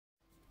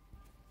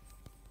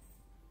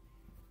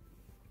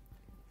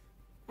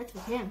That's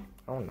for him.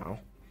 Oh no.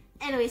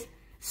 Anyways,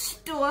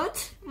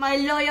 Stuart, my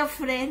loyal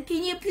friend,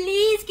 can you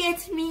please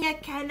get me a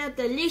kind of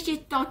delicious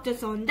Dr.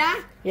 Soda?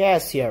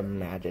 Yes, Your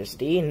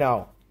Majesty.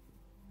 No.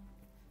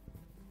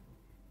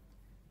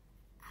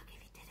 I'll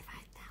give you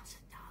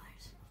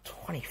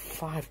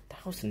 $25,000.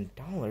 $25,000?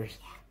 Yeah.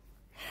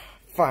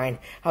 Fine,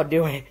 I'll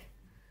do it.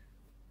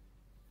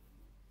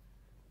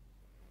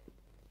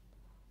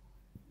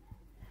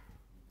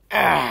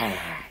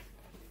 Ah.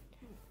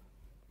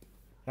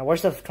 Now,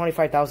 where's the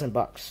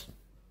 $25,000?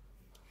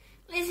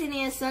 Listen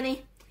here,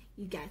 Sonny.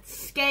 You got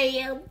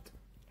scammed.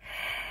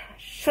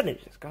 Shouldn't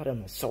have just got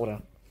him a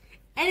soda.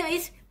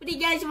 Anyways, what do you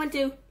guys want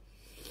to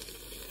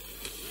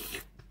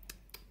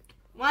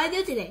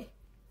do today?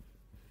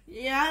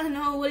 Yeah, I don't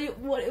know.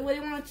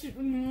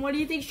 What do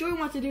you think Short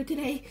wants to do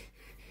today?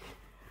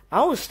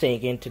 I was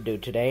thinking to do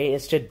today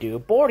is to do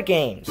board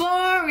games.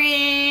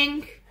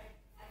 Boring.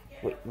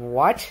 Wait,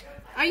 what?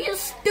 Are you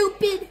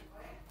stupid?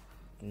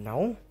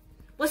 No.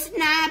 What's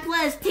 9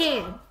 plus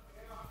 10?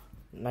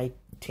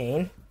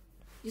 19?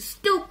 You're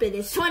stupid.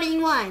 It's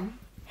 21.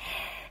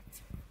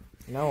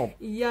 No.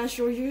 Yeah,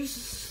 sure. You're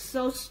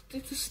so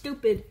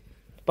stupid.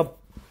 But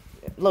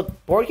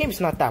look, board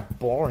game's not that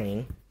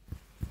boring.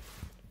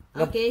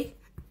 No. Okay.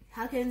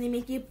 How can they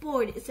make you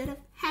bored instead of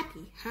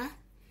happy, huh?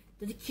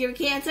 Does it cure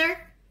cancer?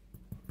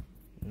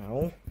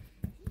 No.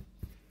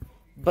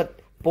 But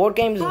board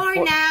games... Bored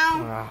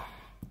now.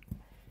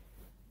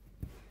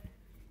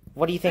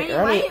 What do you think,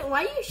 Ernie?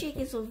 Why are you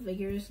shaking so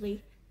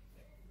vigorously?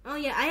 Oh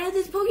yeah, I have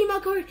this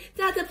Pokemon card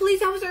that the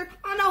police officer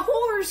on a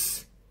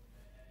horse.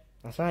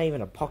 That's not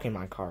even a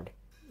Pokemon card.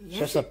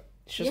 Yes,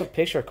 it's just a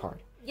picture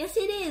card. Yes,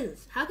 it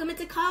is. How come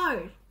it's a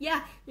card?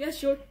 Yeah,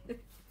 sure.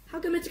 How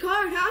come it's a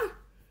card, huh?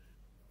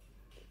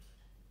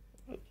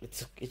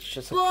 It's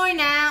just a... Boy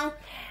now.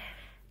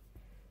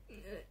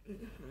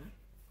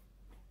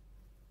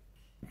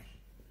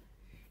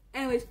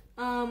 Anyways,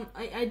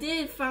 I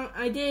did find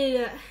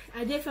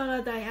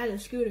out that I had a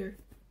scooter.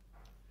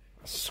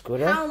 A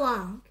scooter? How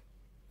long?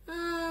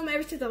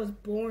 Ever since I was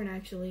born,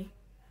 actually.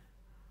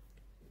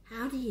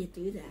 How do you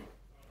do that?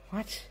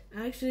 What?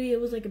 Actually,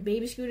 it was like a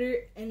baby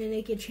scooter, and then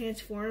it could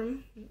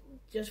transform.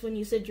 Just when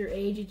you said your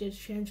age, it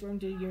just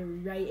transformed to your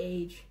right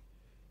age.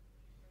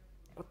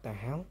 What the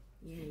hell?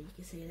 Yeah, you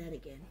can say that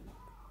again.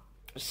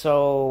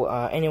 So,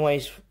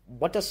 anyways,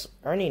 what does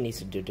Ernie needs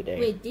to do today?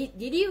 Wait,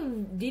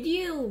 did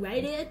you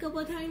write it a couple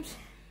of times?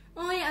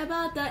 Oh yeah,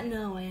 about that.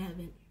 No, I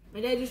haven't.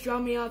 My dad just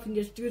dropped me off and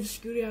just threw the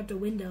scooter out the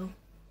window.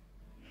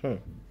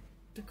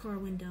 The car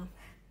window.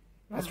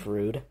 That's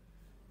rude.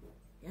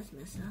 That's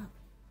messed up.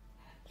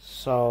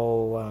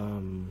 So,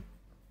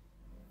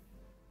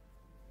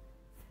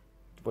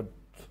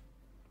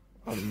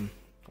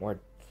 we're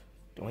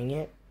doing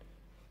it?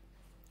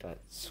 That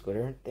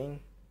scooter thing?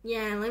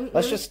 Yeah,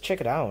 let's just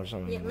check it out or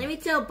something. Yeah, let me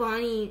tell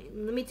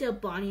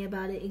Bonnie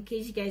about it in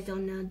case you guys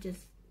don't know.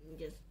 Just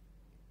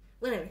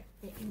whatever.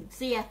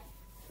 See ya.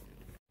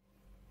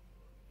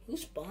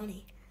 Who's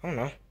Bonnie? I don't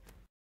know.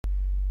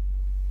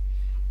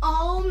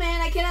 Oh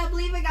man, I cannot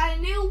believe I got a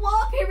new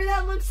wallpaper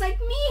that looks like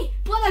me,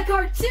 but a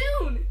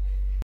cartoon.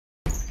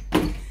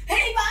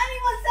 Hey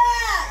Bonnie, what's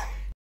up?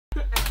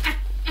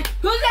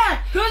 Who's there?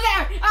 Who's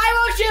there? I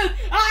will shoot!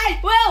 I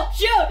will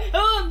shoot!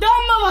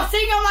 Don't move a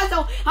single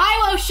muscle! I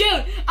will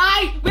shoot!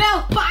 I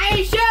will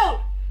shoot!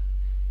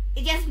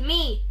 It's just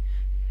me.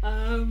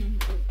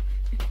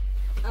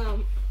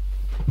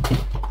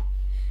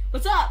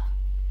 What's up?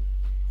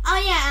 Oh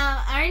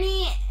yeah,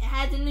 Ernie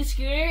has a new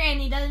scooter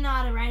and he doesn't know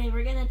how to ride it.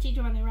 We're gonna teach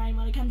him how to ride.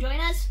 Want to come join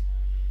us?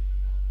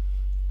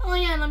 Oh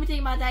yeah, let me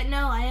think about that.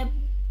 No, I have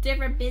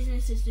different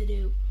businesses to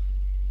do.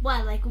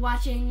 What, like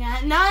watching?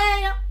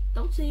 No,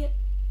 don't say it.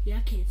 Yeah,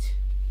 kids.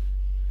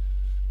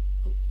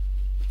 Oh.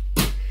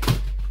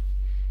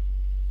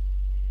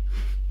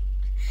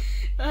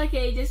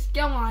 Okay, just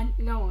go on.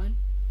 God.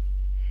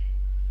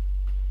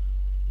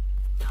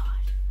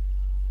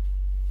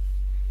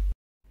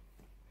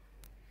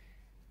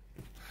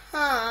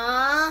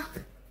 Huh?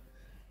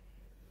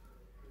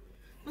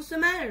 What's the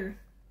matter?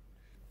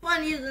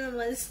 Bonnie doesn't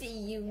want to see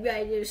you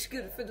ride your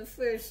scooter for the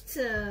first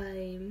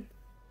time.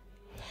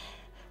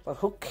 Well,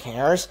 who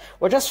cares?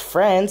 We're just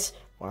friends.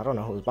 Well, I don't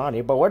know who's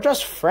Bonnie, but we're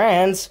just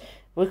friends.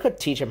 We could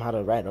teach him how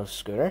to ride a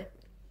scooter.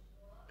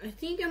 I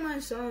think I might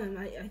have saw him.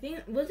 I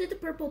think, was it the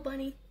purple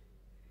bunny?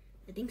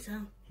 I think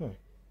so.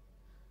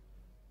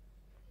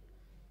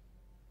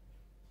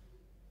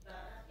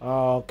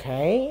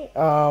 Okay.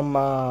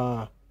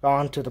 On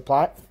to the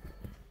plot.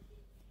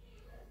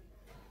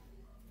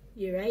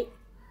 You right?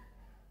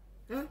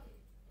 Huh?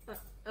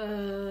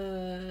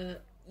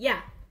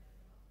 Yeah.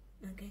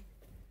 Okay.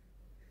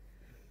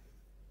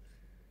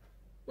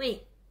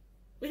 Wait.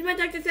 Where's my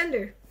Dr.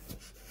 Thunder?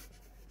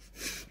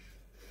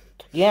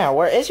 Yeah,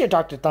 where is your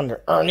Dr.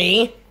 Thunder,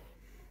 Ernie?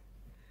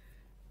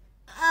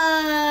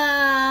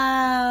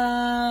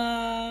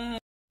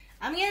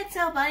 I'm gonna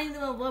tell Bonnie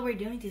what we're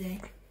doing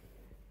today.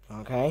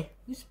 Okay.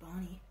 Who's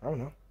Bonnie? I don't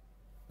know.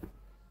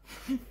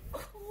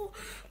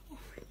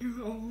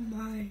 Oh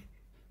my.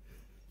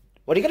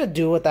 What are you gonna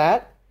do with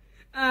that?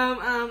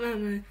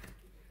 I'll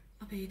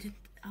pay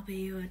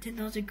you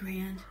 10,000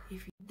 grand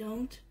if you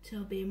don't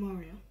tell Baby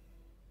Mario.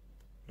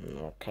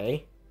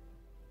 Okay.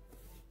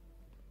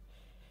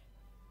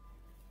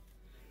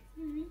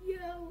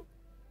 Yo.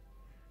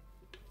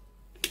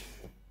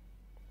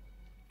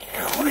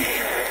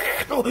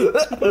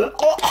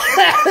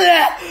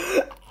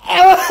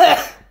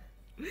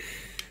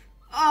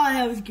 Oh,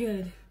 that was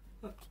good.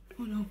 Oh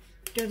no,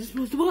 gotta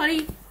dispose the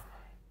body.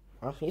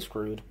 Well, he's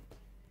screwed.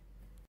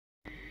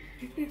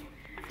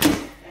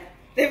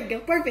 There we go,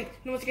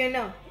 perfect. No one's gonna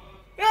know.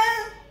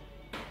 I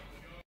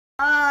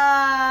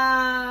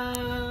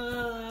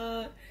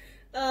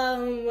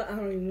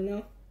don't even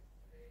know.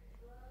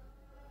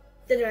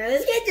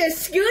 Let's get your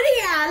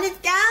scooter out. Let's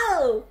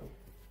go.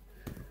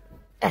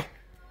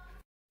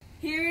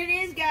 Here it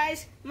is,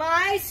 guys.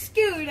 My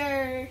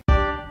scooter.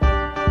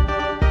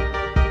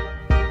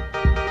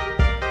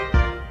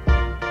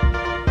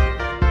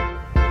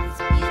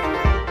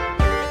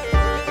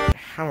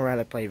 I would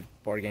rather play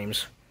board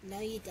games. No,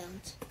 you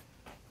don't.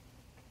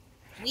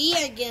 We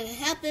are gonna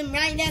help him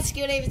ride that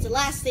scooter if it's the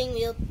last thing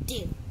we'll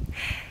do.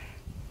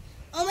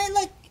 Oh man,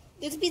 look!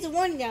 There's a piece of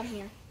warning down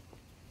here.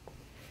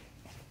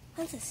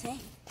 What's it say?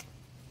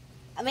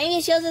 Maybe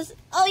it shows us.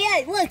 Oh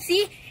yeah, look,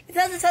 see? It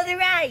tells us how to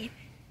ride.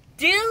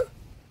 Do,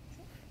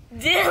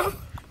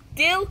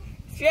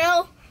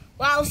 throw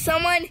while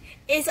someone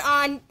is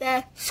on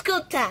the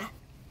scooter.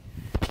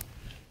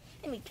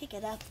 Let me pick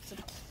it up.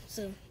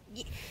 See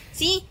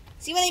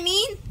what I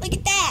mean? Look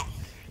at that.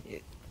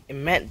 It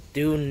meant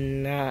do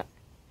not.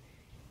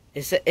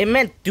 It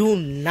meant do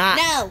not.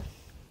 No,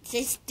 it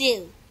says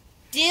do.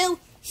 Do,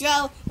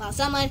 throw while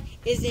someone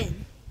is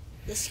in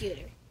the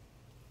scooter.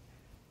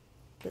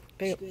 Screw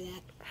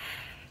that.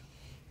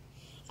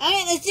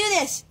 Alright, let's do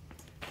this.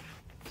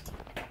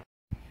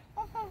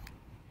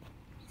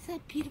 Is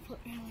that beautiful,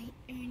 Ernie?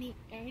 I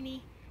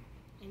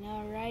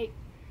know, right?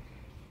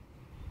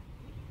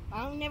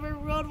 I've never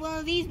rode one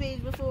of these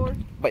babies before.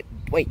 But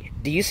wait,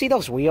 do you see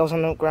those wheels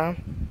on the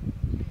ground?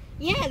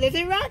 Yeah, there's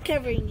a rock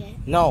covering it.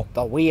 No,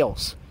 the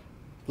wheels.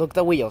 Look,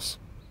 the wheels.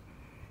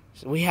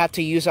 So we have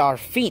to use our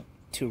feet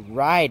to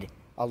ride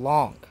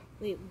along.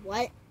 Wait,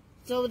 what?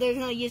 So there's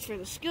no use for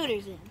the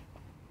scooters then?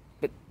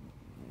 But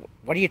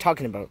what are you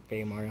talking about,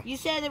 Baby Mario? You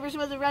said that we're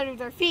supposed to ride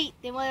with our feet.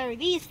 Then what are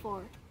these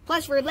for?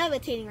 Plus, we're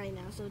levitating right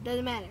now, so it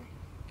doesn't matter.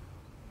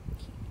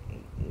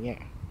 Yeah.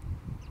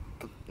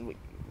 Wait,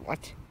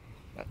 what?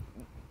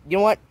 You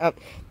know what?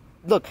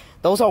 Look,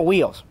 those are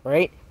wheels,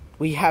 right?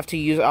 We have to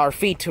use our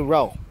feet to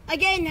row.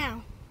 Again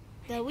now.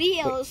 The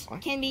wheels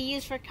can be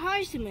used for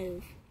cars to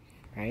move.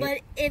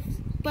 Right?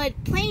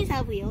 But planes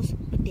have wheels,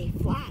 but they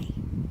fly.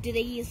 Do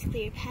they use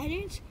clear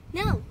patterns?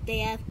 No, they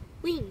have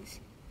wings.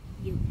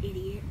 You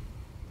idiot.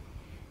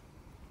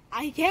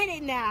 I get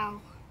it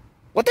now.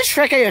 What the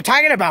frick are you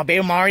talking about,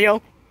 Baby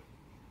Mario?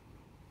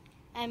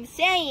 I'm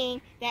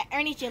saying that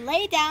Ernie should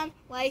lay down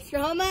while I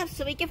throw him up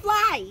so he can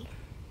fly.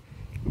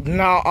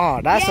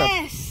 No, that's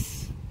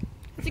yes!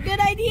 It's a good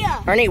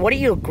idea. Ernie, what do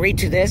you agree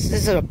to this?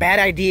 This is a bad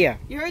idea.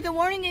 You heard the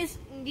warning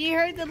you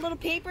heard the little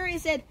paper? It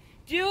said,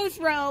 do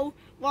throw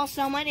while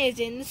someone is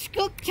in the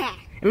scooter.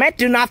 It meant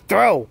do not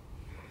throw.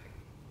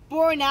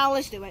 Boy, now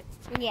let's do it.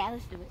 Yeah,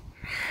 let's do it.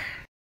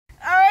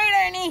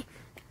 Alright, Ernie.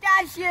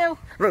 Got you.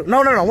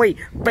 No, wait.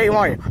 Baby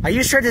Mario, are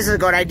you sure this is a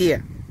good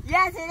idea?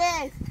 Yes,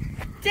 it is.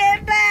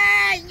 Timber!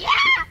 Yeah!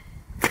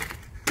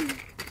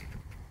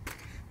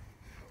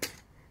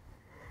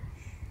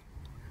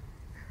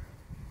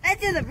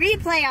 Let's do the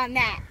replay on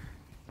that.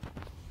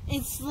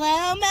 In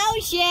slow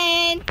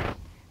motion.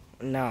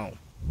 No.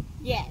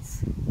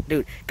 Yes.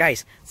 Dude,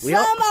 guys, we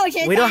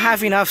motion don't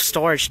have enough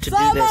storage to do this.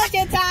 Slow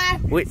motion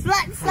time.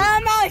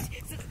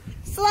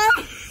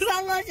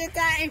 Slow motion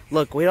time.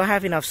 Look, we don't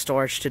have enough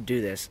storage to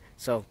do this,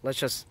 so let's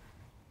just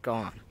go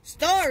on.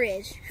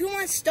 Storage? Who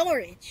wants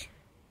storage?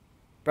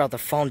 Bro, the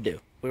phone do.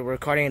 We're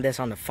recording this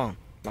on the phone.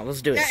 Now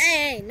let's do it.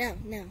 Hey, no.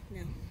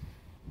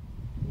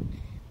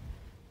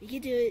 We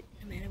can do it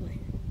no matter what.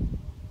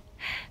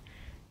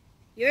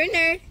 You're a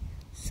nerd,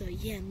 so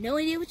you have no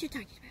idea what you're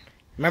talking about.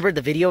 Remember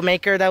the video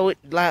maker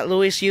that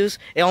Louis used?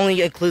 It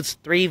only includes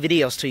 3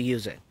 videos to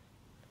use it.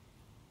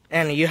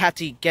 And you have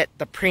to get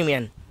the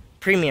premium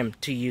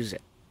to use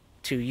it.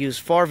 To use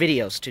 4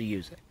 videos to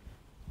use it.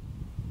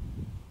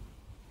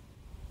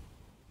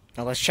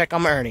 Now let's check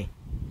on Ernie.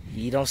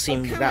 He don't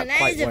seem that quite well.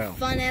 That isn't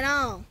fun at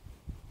all.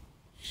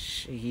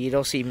 He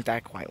don't seem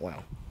that quite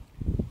well.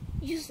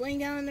 He's just laying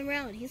down on the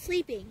road. He's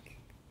sleeping.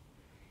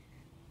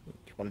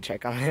 You want to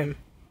check on him?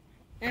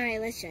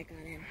 Alright, let's check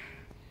on him.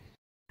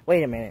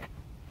 Wait a minute.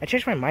 I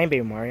changed my mind,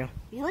 Baby Mario.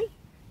 Really?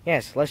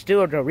 Yes, let's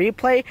do the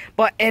replay,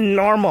 but in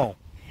normal.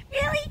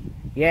 Really?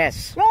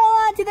 Yes. Roll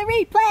on to the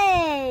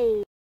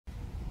replay!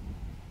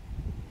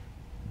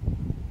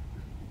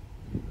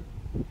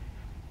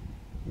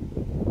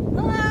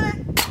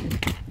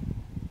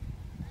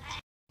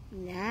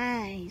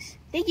 Nice.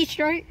 Thank you,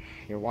 Short.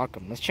 You're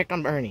welcome. Let's check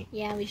on Ernie.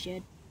 Yeah, we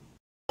should.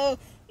 Oh,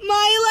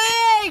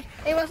 my leg!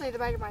 It wasn't the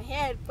back of my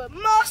head, but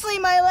mostly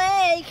my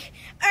leg.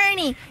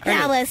 Ernie,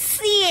 that was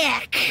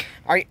sick.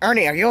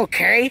 Ernie, are you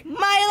okay?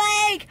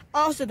 My leg.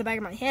 Also the back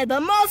of my head,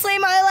 but mostly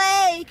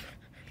my leg.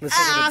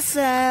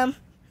 Awesome.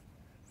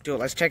 Dude,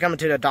 let's take him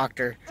to the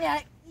doctor.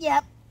 Yeah,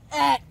 yep.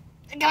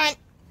 Come on.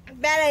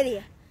 Bad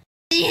idea.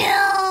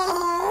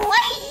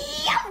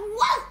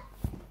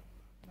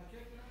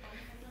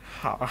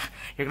 Oh,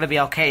 you're gonna be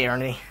okay,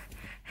 Ernie.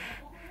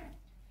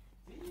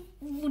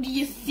 What do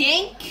you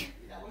think?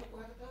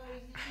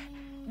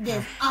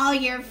 This all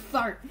your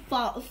fault,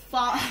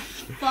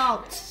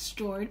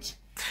 Stuart.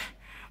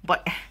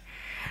 But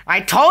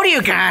I told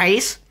you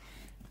guys.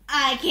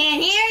 I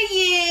can't hear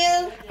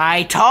you.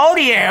 I told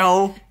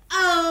you.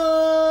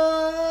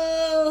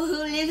 Oh,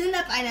 who lives in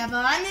the pineapple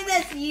under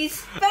the sea?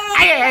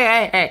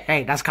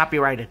 Hey, that's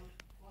copyrighted.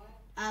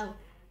 Oh.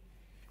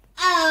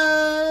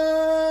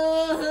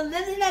 Oh, who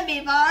lives in the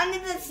people under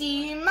the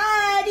sea?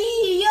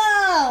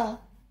 Mario.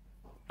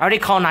 I already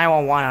called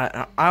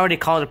 911. I already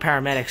called the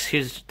paramedics.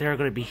 He's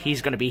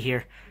gonna be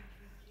here.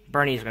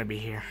 Bernie's gonna be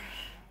here.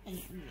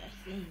 Give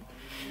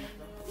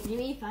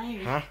me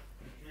fire. Huh?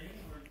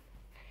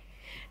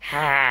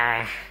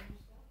 Ah.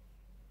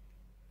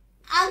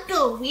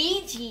 Uncle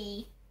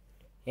Ouija.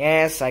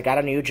 Yes, I got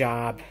a new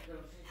job.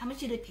 How much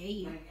did it pay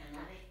you?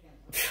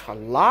 A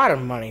lot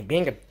of money.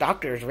 Being a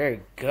doctor is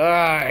very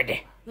good.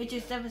 Where's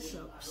your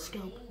stethoscope?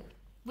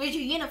 Where's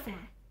your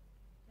uniform?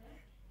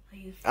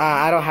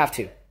 I don't have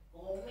to.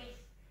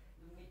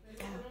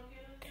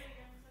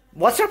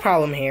 What's the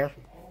problem here?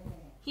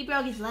 He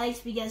broke his legs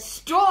because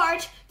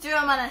Stuart threw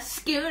him on a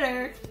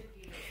scooter.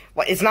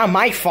 Well, it's not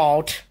my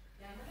fault.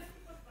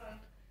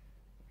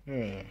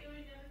 I'm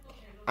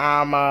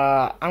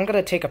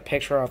gonna take a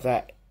picture of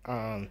that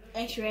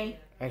X-ray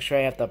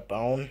of the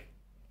bone.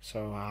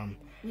 So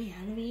wait,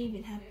 how do we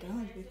even have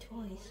bones with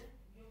toys?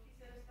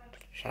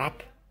 Shut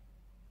up.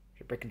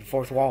 You're breaking the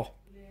fourth wall.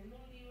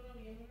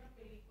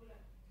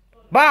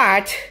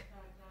 But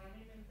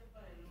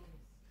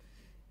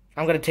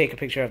I'm gonna take a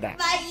picture of that.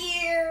 My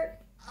ear.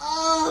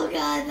 Oh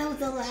god, that was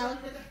so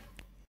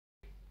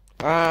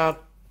loud.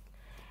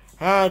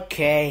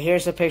 Okay,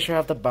 here's a picture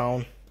of the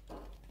bone.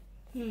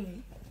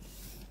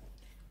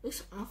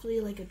 Looks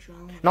awfully like a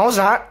drawing. No, it's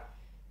not.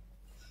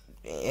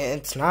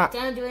 It's not.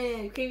 Time to do it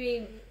in a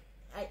creepy.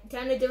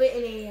 Time to do it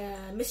in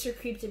a Mr.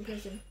 Creeps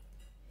impression.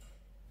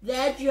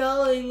 That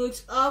drawing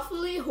looks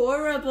awfully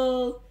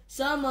horrible.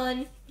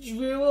 Someone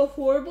drew a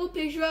horrible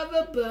picture of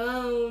a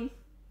bone.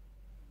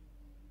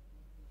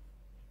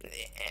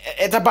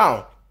 It's a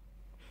bone.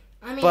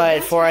 I mean,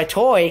 but for a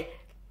toy,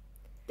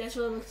 that's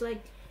what it looks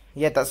like.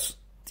 Yeah, that's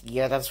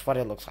what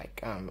it looks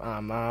like.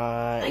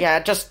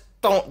 Yeah, just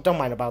don't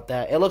mind about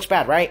that. It looks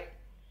bad, right?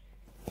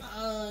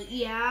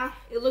 Yeah,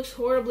 it looks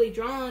horribly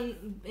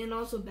drawn and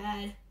also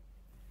bad.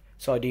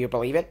 So, do you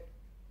believe it?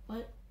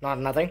 What?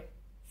 Nothing?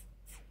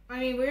 I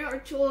mean, we're our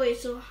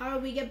toys, so how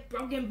do we get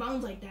broken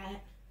bones like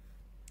that?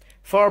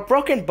 For a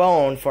broken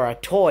bone for a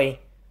toy,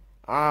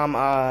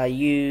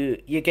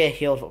 you get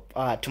healed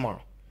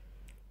tomorrow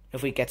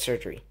if we get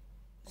surgery,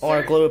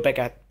 or glue it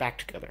back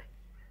together.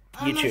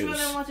 You choose. I'm not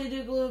sure I want to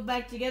do glue it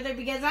back together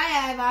because I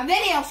have a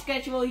video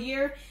schedule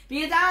here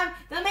because I'm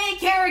the main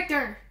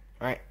character.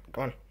 All right,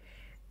 go on.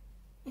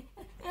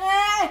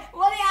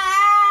 What do you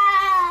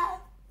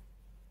have?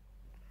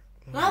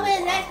 Well,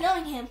 it's nice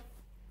knowing him.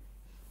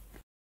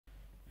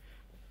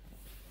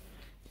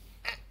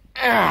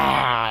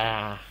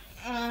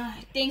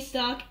 Thanks,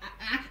 Doc.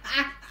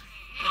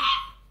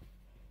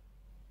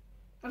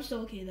 I'm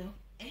still okay though.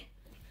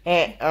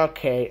 Hey,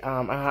 okay.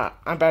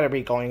 I better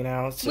be going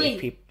now. So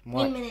wait a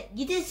minute.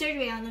 You did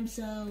surgery on him,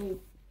 so.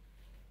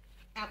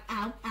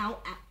 Ow.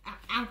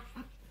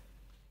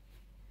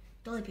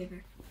 Toilet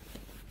paper.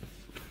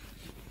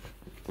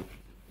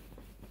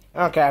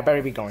 Okay, I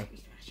better be going.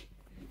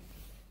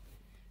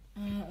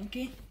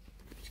 Okay. I'm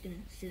just gonna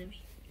sit over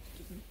here.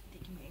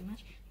 Thank you very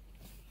much.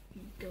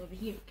 Go over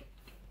here.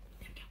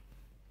 There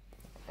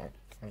we go.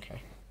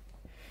 Okay.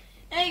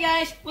 Hey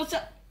guys, what's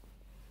up?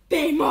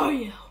 Hey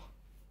Mario.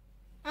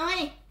 Oh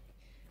hey.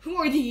 Who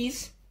are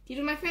these? These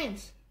are my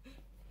friends.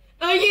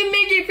 Are you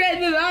making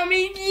friends without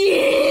me?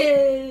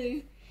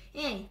 Yeah.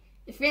 Hey,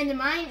 a friend of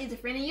mine is a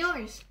friend of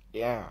yours.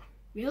 Yeah.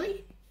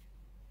 Really?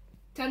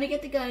 Time to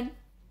get the gun.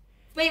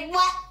 Wait,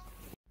 what?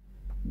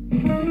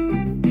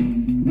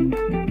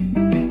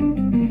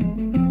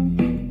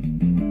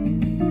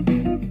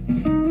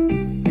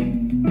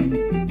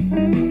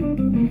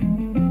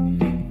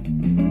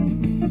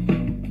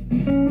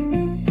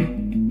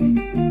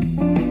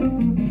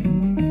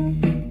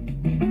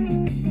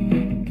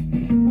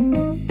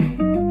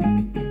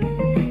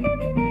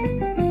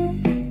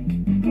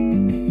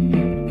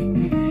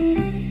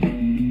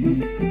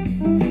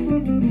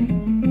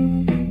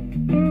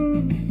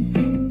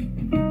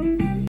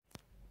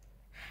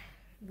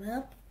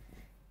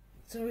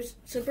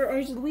 Super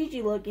Orange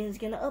Luigi looking is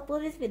gonna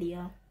upload his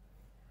video.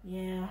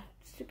 Yeah,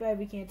 it's too bad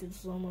we can't do the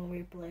slow-mo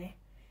replay.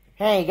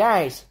 Hey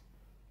guys,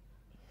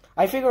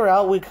 I figured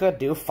out we could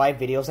do 5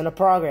 videos in a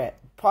project.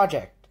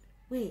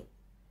 Wait,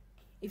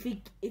 if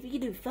we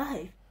could do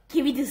 5,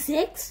 can we do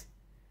 6?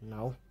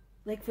 No.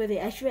 Like for the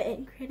extra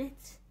end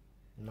credits?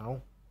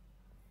 No.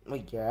 I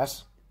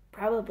guess.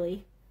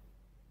 Probably.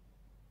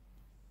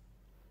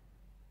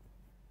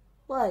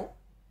 What?